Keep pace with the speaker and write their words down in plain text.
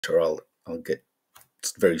I'll get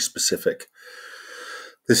very specific.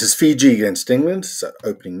 This is Fiji against England. It's an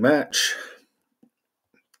opening match.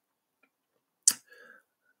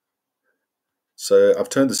 So I've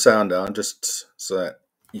turned the sound down just so that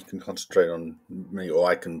you can concentrate on me, or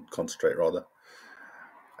I can concentrate rather.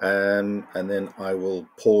 And then I will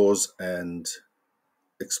pause and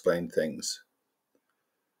explain things.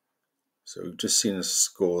 So we've just seen a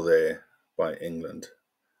score there by England.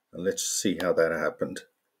 And let's see how that happened.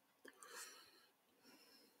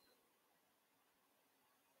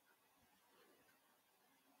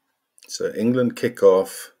 So England kick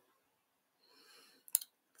off.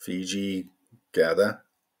 Fiji gather.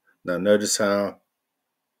 Now notice how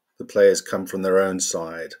the players come from their own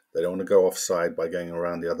side. They don't want to go offside by going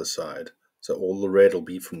around the other side. So all the red will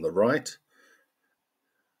be from the right.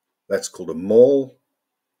 That's called a maul.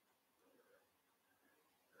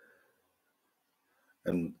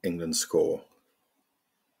 And England score.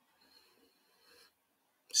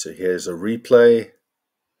 So here's a replay.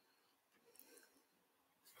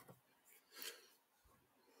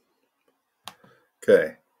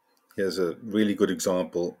 Okay, here's a really good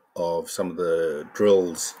example of some of the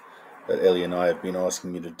drills that Ellie and I have been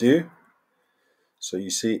asking you to do. So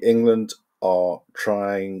you see England are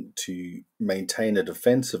trying to maintain a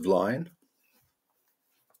defensive line.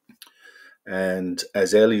 And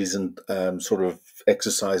as Ellie's sort of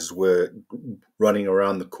exercises were running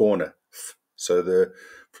around the corner. So the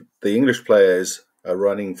English players are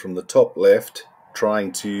running from the top left,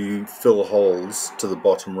 trying to fill holes to the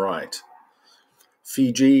bottom right.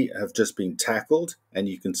 Fiji have just been tackled, and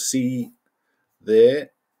you can see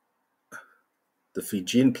there the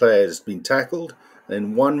Fijian player has been tackled, and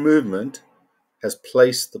in one movement has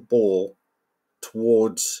placed the ball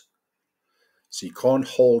towards, so you can't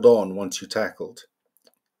hold on once you're tackled.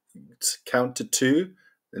 Count to 2,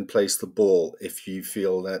 then place the ball if you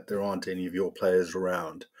feel that there aren't any of your players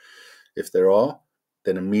around. If there are,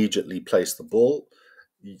 then immediately place the ball.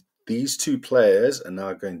 These two players are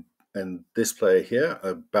now going, and this player here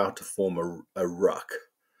are about to form a ruck,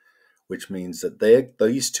 which means that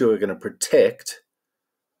these two are going to protect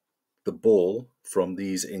the ball from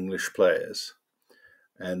these English players.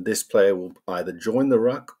 And this player will either join the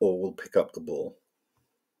ruck or will pick up the ball.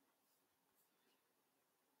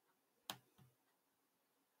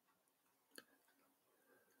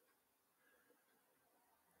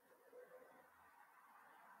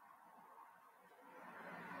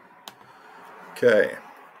 Okay,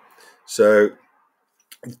 so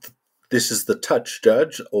this is the touch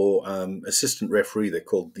judge, or assistant referee they're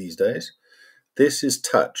called these days. This is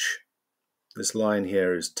touch. This line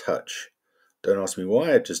here is touch. Don't ask me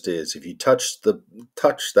why, it just is. If you touch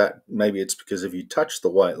that, maybe it's because if you touch the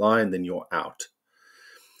white line, then you're out.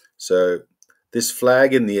 So this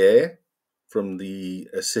flag in the air from the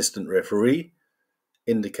assistant referee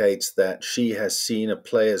indicates that she has seen a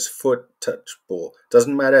player's foot touch ball.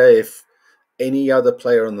 Doesn't matter if any other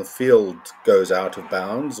player on the field goes out of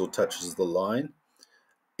bounds or touches the line.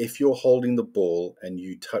 If you're holding the ball and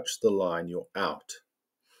you touch the line, you're out.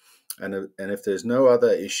 And if there's no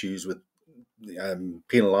other issues with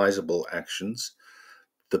penalizable actions,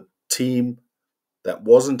 the team that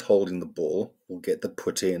wasn't holding the ball will get the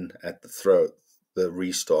put in at the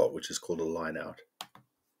restart, which is called a line out.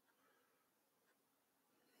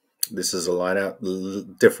 This is a line out,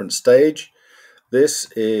 different stage.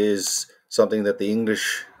 This is something that the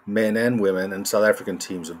English men and women and South African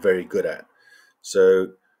teams are very good at.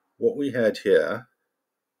 So what we had here,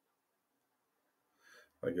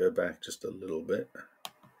 I go back just a little bit.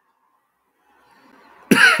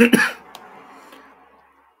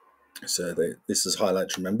 So this is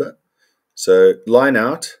highlights, remember. So line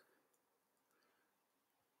out.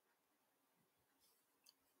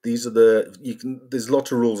 These are there's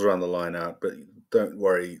lots of rules around the line out, but don't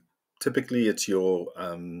worry. Typically it's your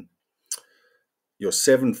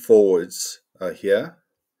 7 forwards are here,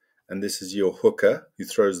 and this is your hooker who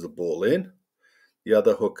throws the ball in. The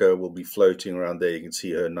other hooker will be floating around there. You can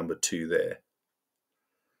see her number 2 there.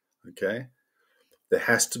 Okay. There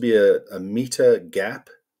has to be a meter gap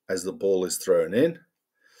as the ball is thrown in.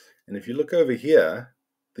 And if you look over here,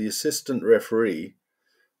 the assistant referee,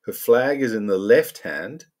 her flag is in the left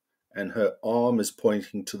hand and her arm is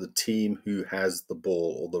pointing to the team who has the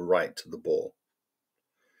ball or the right to the ball.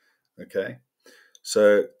 Okay.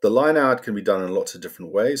 So the line out can be done in lots of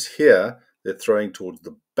different ways. Here, they're throwing towards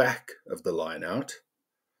the back of the line out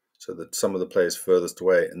so that some of the players furthest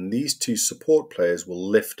away. And these two support players will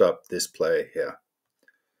lift up this player here.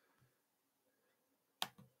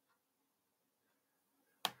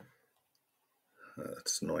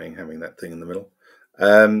 It's annoying having that thing in the middle.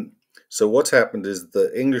 So what's happened is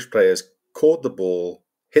the English players caught the ball,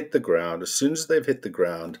 hit the ground. As soon as they've hit the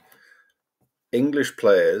ground, English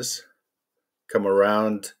players come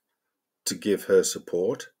around to give her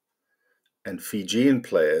support, and Fijian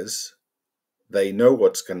players, they know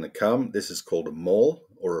what's going to come. This is called a maul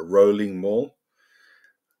or a rolling maul.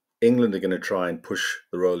 England are going to try and push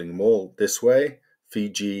the rolling maul this way.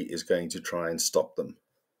 Fiji is going to try and stop them.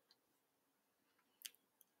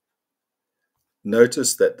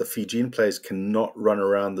 Notice that the Fijian players cannot run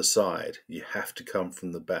around the side. You have to come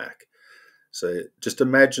from the back. So just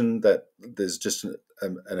imagine that there's just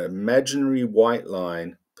an imaginary white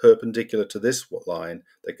line perpendicular to this line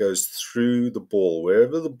that goes through the ball.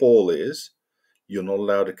 Wherever the ball is, you're not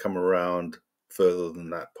allowed to come around further than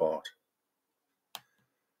that part.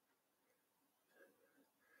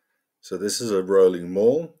 So this is a rolling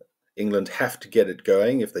maul. England have to get it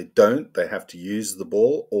going. If they don't, they have to use the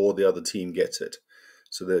ball or the other team gets it.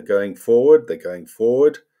 So they're going forward,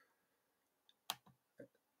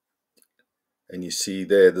 and you see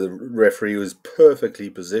there the referee was perfectly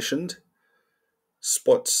positioned,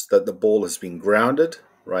 spots that the ball has been grounded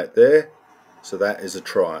right there, so that is a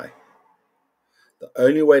try. The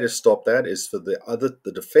only way to stop that is for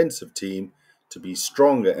the defensive team to be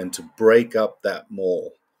stronger and to break up that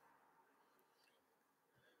maul.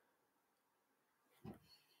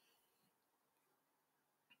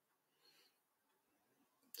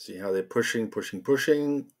 See how they're pushing,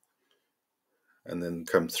 and then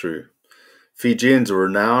come through. Fijians are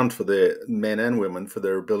renowned for their men and women for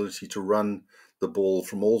their ability to run the ball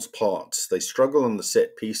from all parts. They struggle on the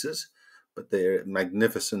set pieces, but they're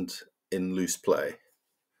magnificent in loose play.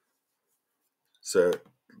 So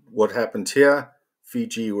what happened here?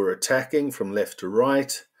 Fiji were attacking from left to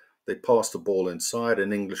right. They passed the ball inside.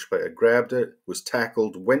 An English player grabbed it, was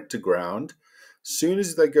tackled, went to ground. As soon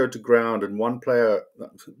as they go to ground and one player,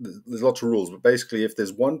 there's lots of rules, but basically if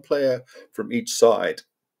there's one player from each side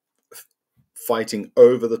fighting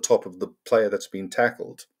over the top of the player that's been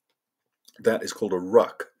tackled, that is called a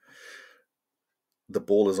ruck. The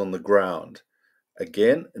ball is on the ground.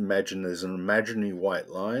 Again, imagine there's an imaginary white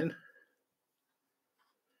line,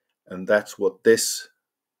 and that's what this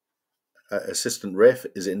assistant ref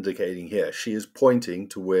is indicating here. She is pointing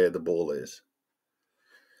to where the ball is.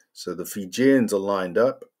 So the Fijians are lined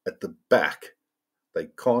up at the back. They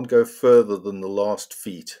can't go further than the last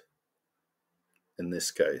feet in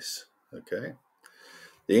this case. Okay.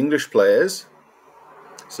 The English players,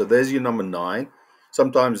 so there's your number 9.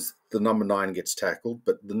 Sometimes the number 9 gets tackled,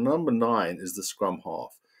 but the number 9 is the scrum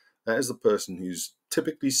half. That is the person who's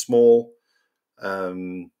typically small,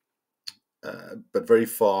 but very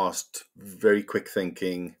fast, very quick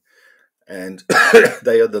thinking, and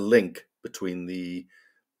they are the link between the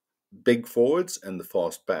big forwards and the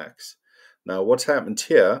fast backs. Now, what's happened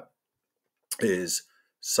here is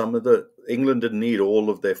England didn't need all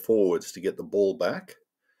of their forwards to get the ball back.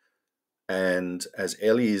 And as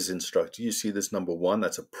Ellie is instructed, you see this number 1,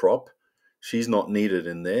 that's a prop. She's not needed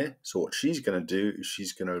in there. So what she's going to do is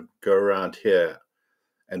she's going to go around here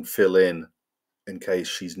and fill in case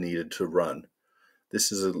she's needed to run. This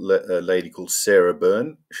is a lady called Sarah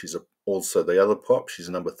Byrne. She's also the other prop. She's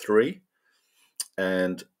number 3.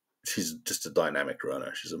 And she's just a dynamic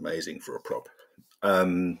runner. She's amazing for a prop.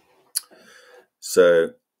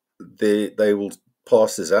 So they will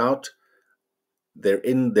pass this out.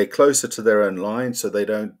 They're closer to their own line, so they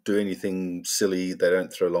don't do anything silly. They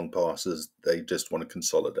don't throw long passes. They just want to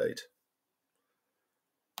consolidate.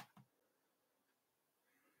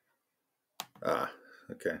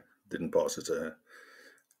 Okay. Didn't pass it to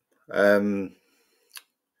her.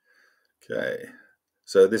 Okay.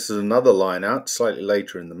 So this is another line out, slightly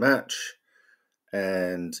later in the match.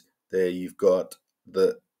 And there you've got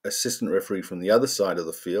the assistant referee from the other side of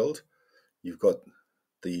the field. You've got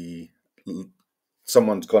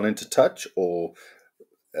someone's gone into touch, or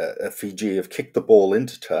Fiji have kicked the ball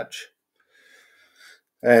into touch.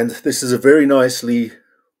 And this is a very nicely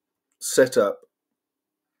set up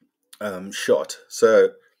shot. So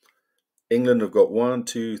England have got 1,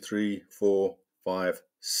 2, 3, 4, 5,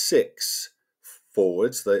 6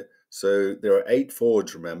 forwards. So there are 8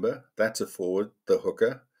 forwards, remember. That's a forward, the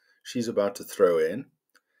hooker. She's about to throw in.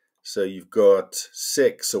 So you've got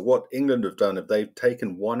 6. So what England have done, if they've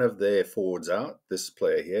taken one of their forwards out, this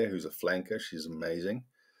player here, who's a flanker, she's amazing.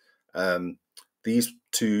 These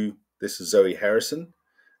 2, this is Zoe Harrison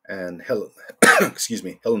and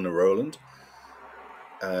Helena Rowland.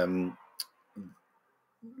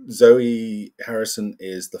 Zoe Harrison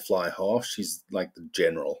is the fly half. She's like the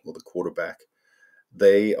general or the quarterback.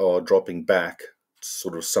 They are dropping back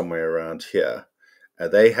sort of somewhere around here.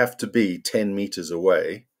 They have to be 10 meters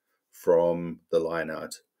away from the line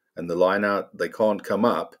out. And the line out, they can't come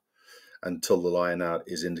up until the line out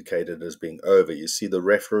is indicated as being over. You see the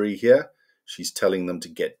referee here? She's telling them to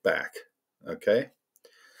get back. Okay?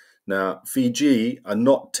 Now, Fiji are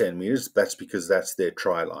not 10 meters. That's because that's their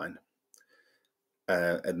try line.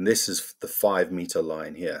 And this is the 5-meter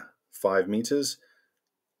line here. 5 meters.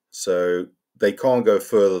 So they can't go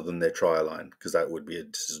further than their try line because that would be a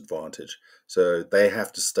disadvantage. So they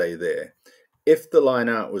have to stay there. If the line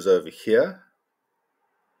out was over here,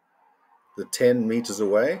 the 10 meters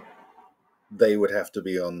away, they would have to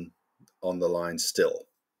be on the line still.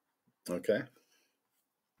 Okay.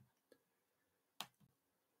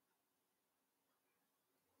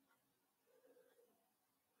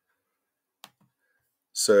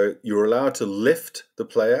 So you're allowed to lift the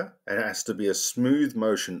player. It has to be a smooth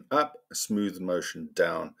motion up, a smooth motion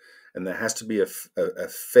down. And there has to be a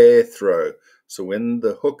fair throw. So when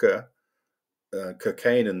the hooker,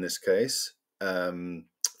 cocaine in this case,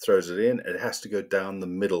 throws it in, it has to go down the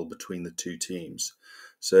middle between the two teams.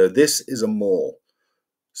 So this is a maul.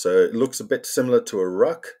 So it looks a bit similar to a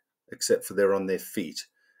ruck, except for they're on their feet.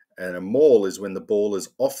 And a maul is when the ball is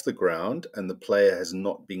off the ground and the player has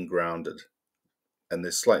not been grounded. And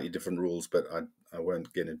there's slightly different rules, but I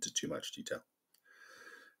won't get into too much detail.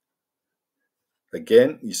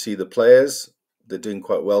 Again, you see the players, they're doing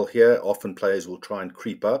quite well here. Often players will try and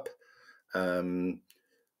creep up. The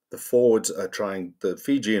forwards are trying, the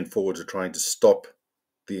Fijian forwards are trying to stop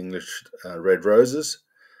the English Red Roses,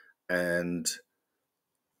 and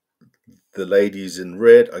the ladies in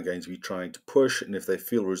red are going to be trying to push, and if they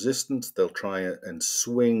feel resistance, they'll try and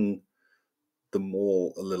swing the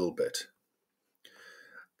maul a little bit.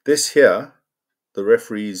 This here, the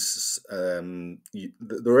referees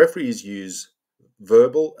use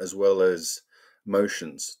verbal as well as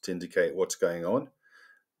motions to indicate what's going on.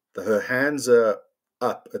 Her hands are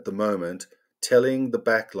up at the moment, telling the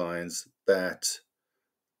backlines that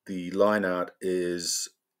the line out is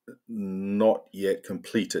not yet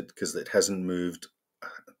completed because it hasn't moved.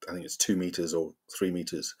 I think it's 2 meters or 3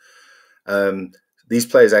 meters. These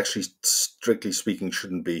players actually, strictly speaking,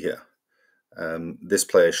 shouldn't be here. This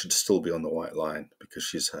player should still be on the white line because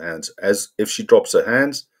she's her hands. As if she drops her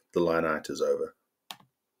hands, the line out is over.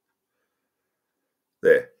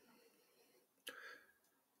 There.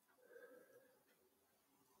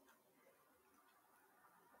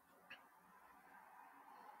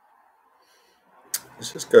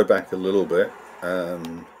 Let's just go back a little bit.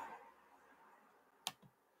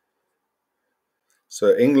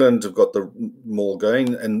 So England have got the maul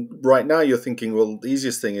going, and right now you're thinking, well, the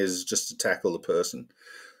easiest thing is just to tackle the person.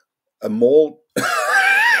 A maul,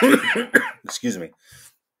 excuse me,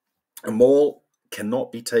 a maul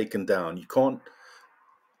cannot be taken down. You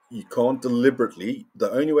can't deliberately. The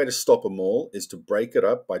only way to stop a maul is to break it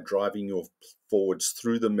up by driving your forwards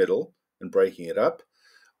through the middle and breaking it up,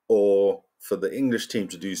 or for the English team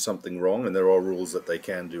to do something wrong, and there are rules that they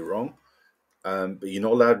can do wrong, but you're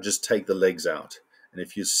not allowed to just take the legs out. And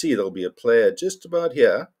if you see, there'll be a player just about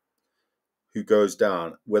here who goes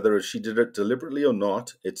down. Whether she did it deliberately or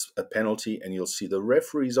not, it's a penalty, and you'll see the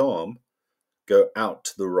referee's arm go out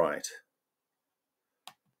to the right.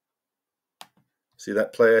 See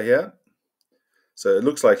that player here? So it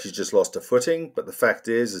looks like she's just lost her footing, but the fact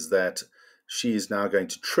is that she is now going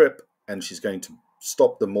to trip, and she's going to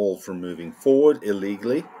stop the maul from moving forward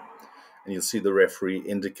illegally. And you'll see the referee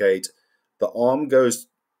indicate the arm goes,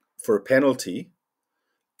 for a penalty,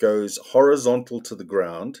 goes horizontal to the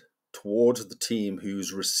ground towards the team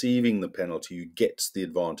who's receiving the penalty, who gets the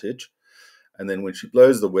advantage. And then when she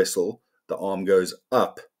blows the whistle, the arm goes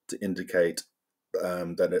up to indicate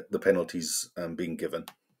that the penalty's being given.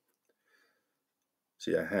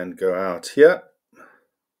 See a hand go out here.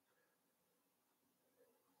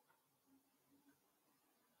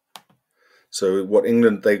 So what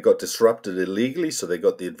England, they got disrupted illegally, so they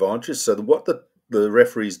got the advantage. So what the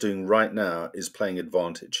referee's doing right now is playing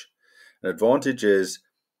advantage. An advantage is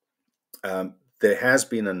there has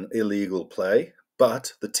been an illegal play,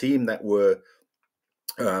 but the team that were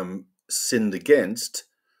sinned against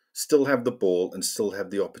still have the ball and still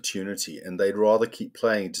have the opportunity, and they'd rather keep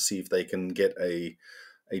playing to see if they can get a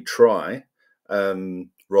try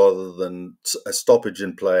rather than a stoppage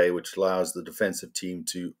in play, which allows the defensive team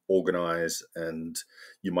to organize, and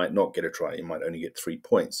you might not get a try. You might only get 3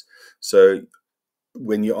 points. So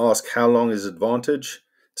when you ask how long is advantage,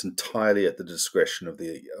 it's entirely at the discretion of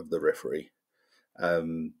the referee.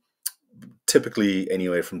 Typically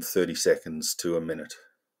anywhere from 30 seconds to a minute.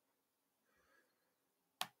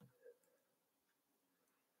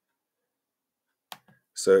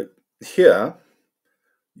 So here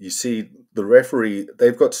you see the referee,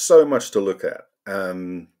 they've got so much to look at.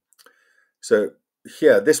 So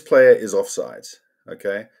here, this player is offsides.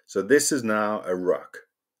 Okay, so this is now a ruck,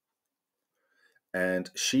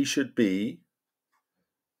 and she should be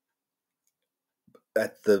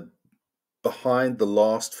at the behind the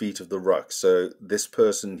last feet of the ruck. So this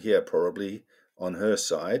person here probably on her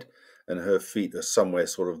side, and her feet are somewhere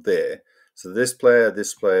sort of there. So this player,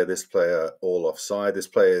 this player, this player, all offside. This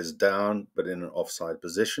player is down, but in an offside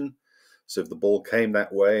position. So if the ball came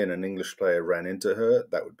that way and an English player ran into her,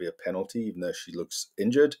 that would be a penalty, even though she looks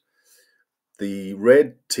injured. The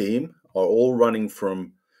red team are all running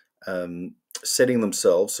from setting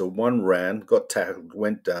themselves. So one ran, got tackled,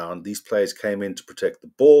 went down. These players came in to protect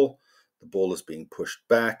the ball. The ball is being pushed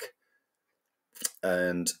back.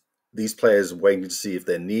 And these players are waiting to see if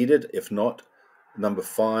they're needed. If not, number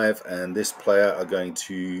 5 and this player are going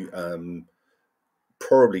to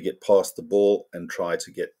probably get past the ball and try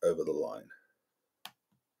to get over the line.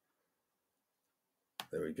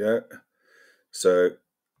 There we go. So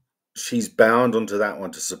she's bound onto that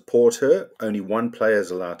one to support her. Only one player is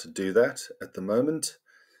allowed to do that at the moment.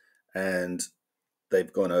 And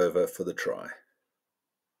they've gone over for the try.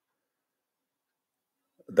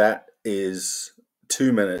 That is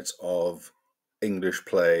 2 minutes of English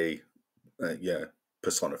play,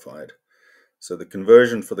 personified. So the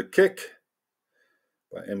conversion for the kick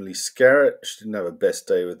by Emily Scarrett. She didn't have a best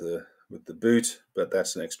day with the boot, but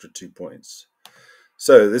that's an extra 2 points.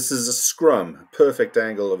 So this is a scrum, perfect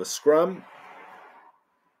angle of a scrum.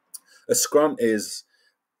 A scrum is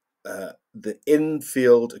the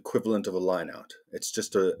infield equivalent of a lineout. It's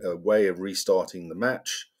just a way of restarting the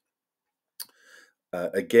match.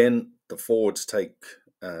 Again, the forwards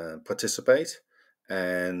participate,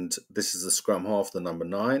 and this is the scrum half, the number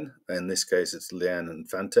 9. In this case, it's Leanne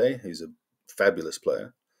Infante, who's a fabulous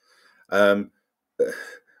player.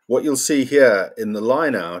 What you'll see here in the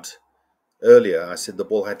line out, earlier I said the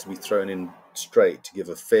ball had to be thrown in straight to give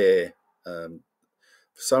a fair. For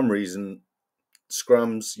some reason,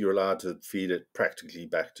 scrums, you're allowed to feed it practically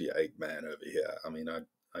back to your 8-man over here. I mean,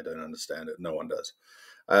 I don't understand it. No one does.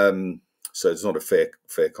 So it's not a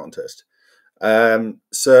fair contest.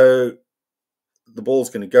 So the ball's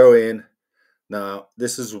going to go in. Now,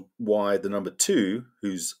 this is why the number 2,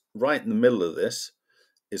 who's right in the middle of this,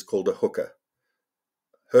 is called a hooker.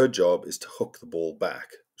 Her job is to hook the ball back.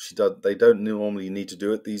 They don't normally need to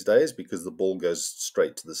do it these days because the ball goes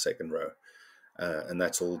straight to the second row. And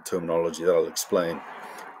that's all terminology that I'll explain.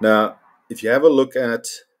 Now, if you have a look at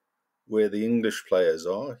where the English players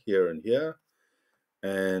are, here and here,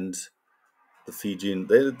 and the Fijian,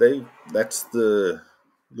 that's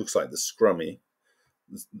looks like the scrummy,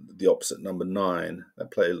 the opposite number 9.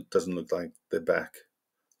 That player doesn't look like they're back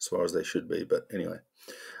as far as they should be, but anyway.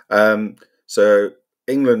 So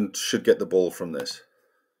England should get the ball from this.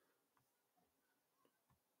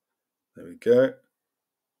 There we go.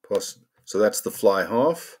 So that's the fly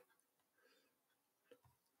half.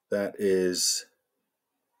 That is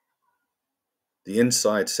the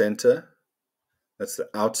inside center. That's the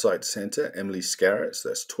outside center, Emily Scarrett. So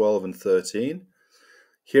that's 12 and 13.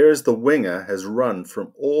 Here's the winger has run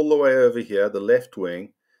from all the way over here, the left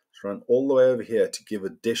wing, has run all the way over here to give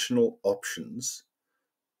additional options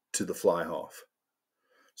to the fly half.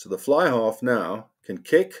 So the fly half now can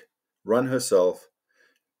kick, run herself.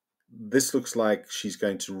 This looks like she's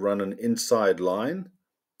going to run an inside line.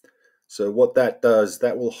 So what that does,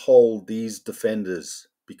 that will hold these defenders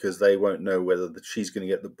because they won't know whether she's going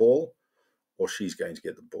to get the ball or she's going to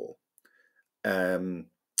get the ball.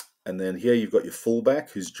 And then here you've got your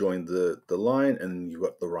fullback who's joined the line, and you've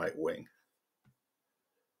got the right wing.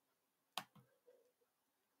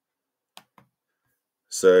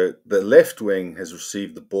 So the left wing has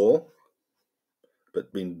received the ball,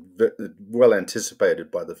 but been well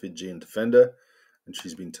anticipated by the Fijian defender, and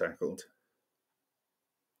she's been tackled.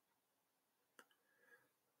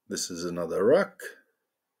 This is another ruck.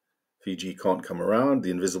 Fiji can't come around.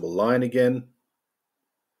 The invisible line again.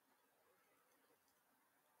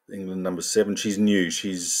 England number 7. She's new.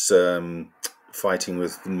 She's fighting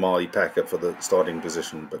with Marley Packer for the starting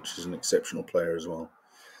position, but she's an exceptional player as well.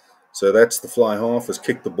 So that's the fly half, has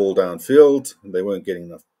kicked the ball downfield. They weren't getting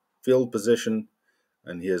enough field position.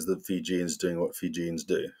 And here's the Fijians doing what Fijians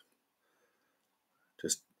do.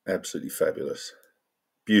 Just absolutely fabulous.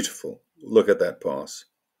 Beautiful. Look at that pass.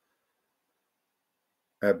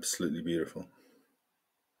 Absolutely beautiful.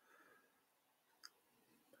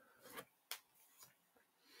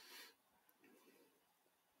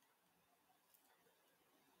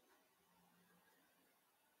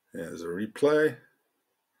 There's a replay.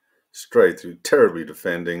 Straight through, terribly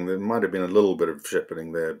defending. There might have been a little bit of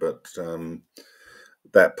shepherding there, but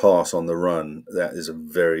that pass on the run, that is a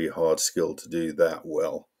very hard skill to do that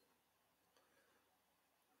well.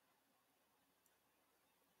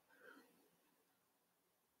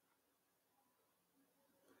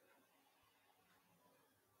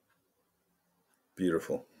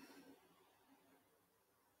 Beautiful.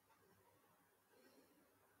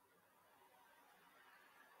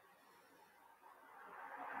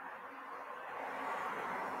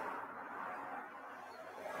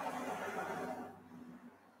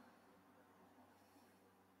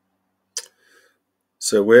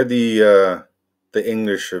 So where the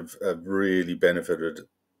English have really benefited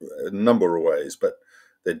a number of ways, but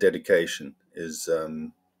their dedication is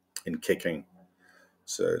in kicking.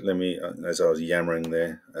 So let me, as I was yammering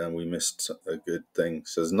there, we missed a good thing.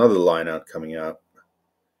 So there's another line out coming out.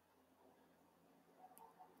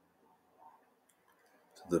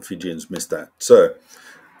 So the Fijians missed that. So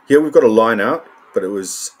here we've got a line out, but it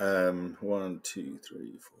was 1, 2, 3, 4, 5,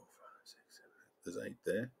 6, 7. There's 8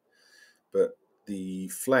 there. But the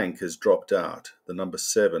flank has dropped out. The number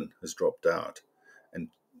 7 has dropped out.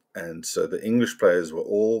 And so the English players were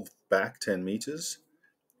all back 10 meters.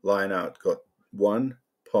 Line out got 1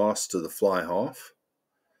 pass to the fly half.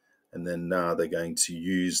 And then now they're going to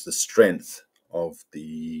use the strength of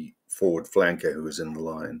the forward flanker who was in the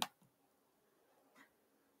line.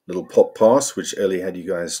 Little pop pass, which Ellie had you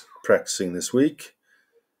guys practicing this week.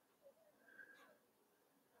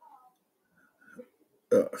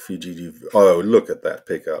 Fiji, oh, look at that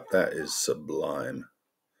pickup. That is sublime.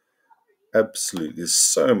 Absolutely. There's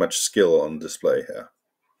so much skill on display here.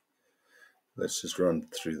 Let's just run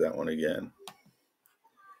through that one again.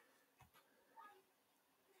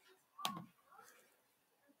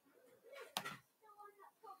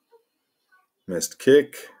 Missed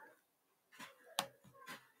kick.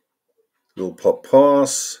 Little pop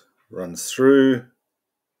pass. Runs through.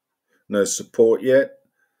 No support yet.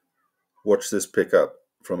 Watch this pickup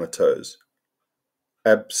from her toes.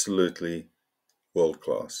 Absolutely world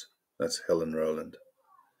class. That's Helen Rowland.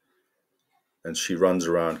 And she runs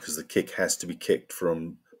around because the kick has to be kicked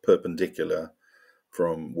from perpendicular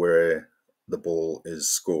from where the ball is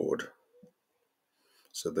scored.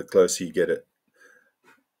 So the closer you get it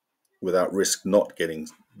without risk not getting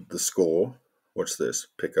the score, watch this,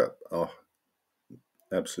 pick up. Oh,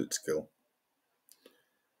 absolute skill.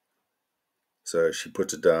 So she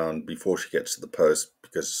puts it down before she gets to the post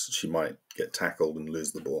because she might get tackled and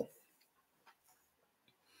lose the ball.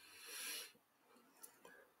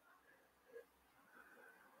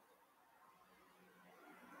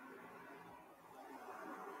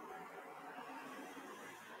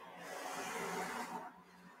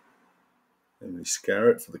 Emily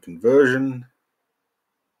Scarrett for the conversion.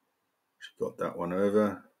 She got that one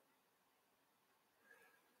over.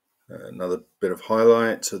 Another bit of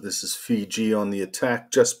highlight. So this is Fiji on the attack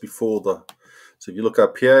just before the. So if you look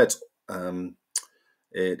up here,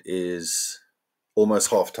 it is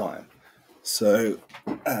almost half time. So,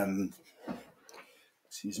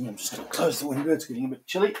 excuse me, I'm just going to close the window. It's getting a bit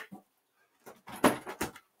chilly.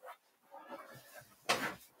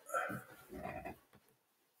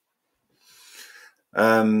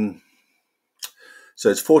 So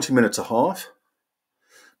it's 40 minutes a half,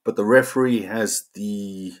 but the referee has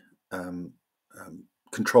the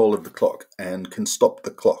control of the clock and can stop the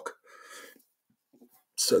clock.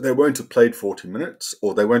 So they won't have played 40 minutes,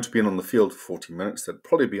 or they won't have been on the field for 40 minutes. They'd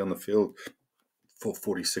probably be on the field for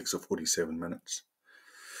 46 or 47 minutes.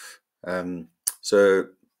 So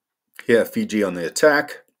here, Fiji on the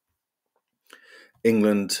attack.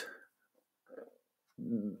 England,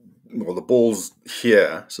 well, the ball's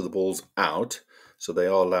here, so the ball's out, so they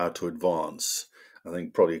are allowed to advance. I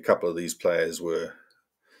think probably a couple of these players were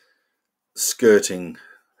skirting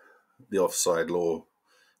the offside law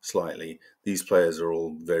slightly. These players are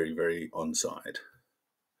all very, very onside.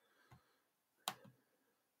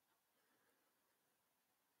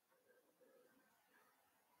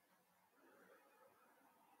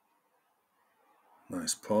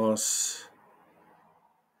 Nice pass.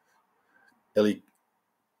 Ellie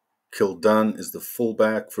Kildunn is the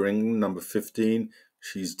fullback for England, number 15.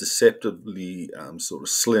 She's deceptively sort of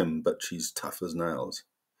slim, but she's tough as nails.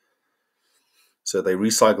 So they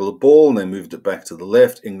recycle the ball and they moved it back to the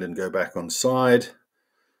left. England go back on side.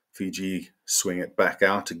 Fiji swing it back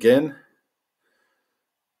out again.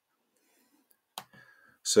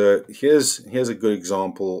 So here's a good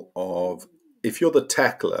example of if you're the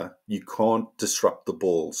tackler, you can't disrupt the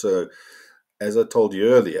ball. So as I told you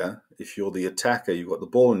earlier, if you're the attacker, you've got the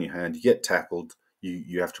ball in your hand, you get tackled,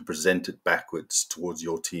 you have to present it backwards towards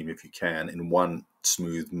your team if you can in one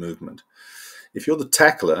smooth movement. If you're the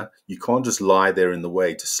tackler, you can't just lie there in the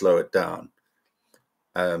way to slow it down.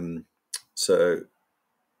 So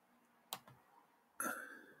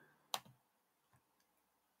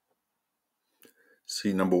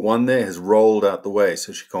see, number 1 there has rolled out the way,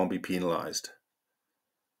 so she can't be penalized.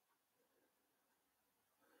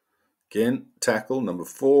 Again, tackle, number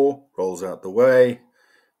 4, rolls out the way.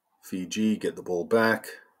 Fiji get the ball back.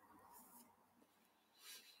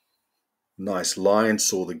 Nice line,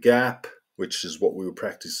 saw the gap, which is what we were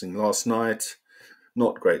practicing last night.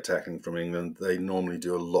 Not great tackling from England. They normally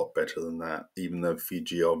do a lot better than that, even though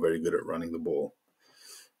Fiji are very good at running the ball.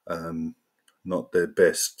 Not their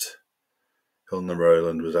best. Hilna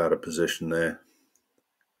Rowland was out of position there.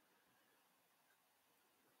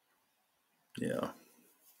 Yeah.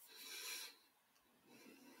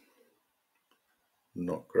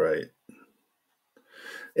 Not great.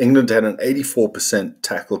 England had an 84%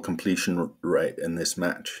 tackle completion rate in this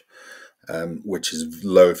match, which is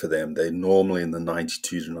low for them. They're normally in the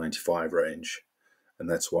 92 to 95 range. And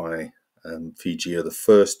that's why Fiji are the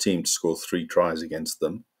first team to score 3 tries against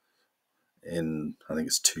them in, I think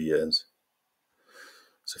it's 2 years.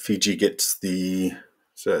 So Fiji gets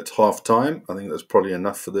so it's half time. I think that's probably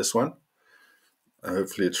enough for this one.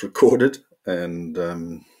 Hopefully it's recorded. And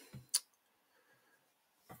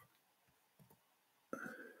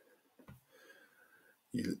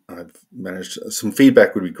I've managed, some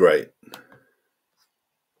feedback would be great.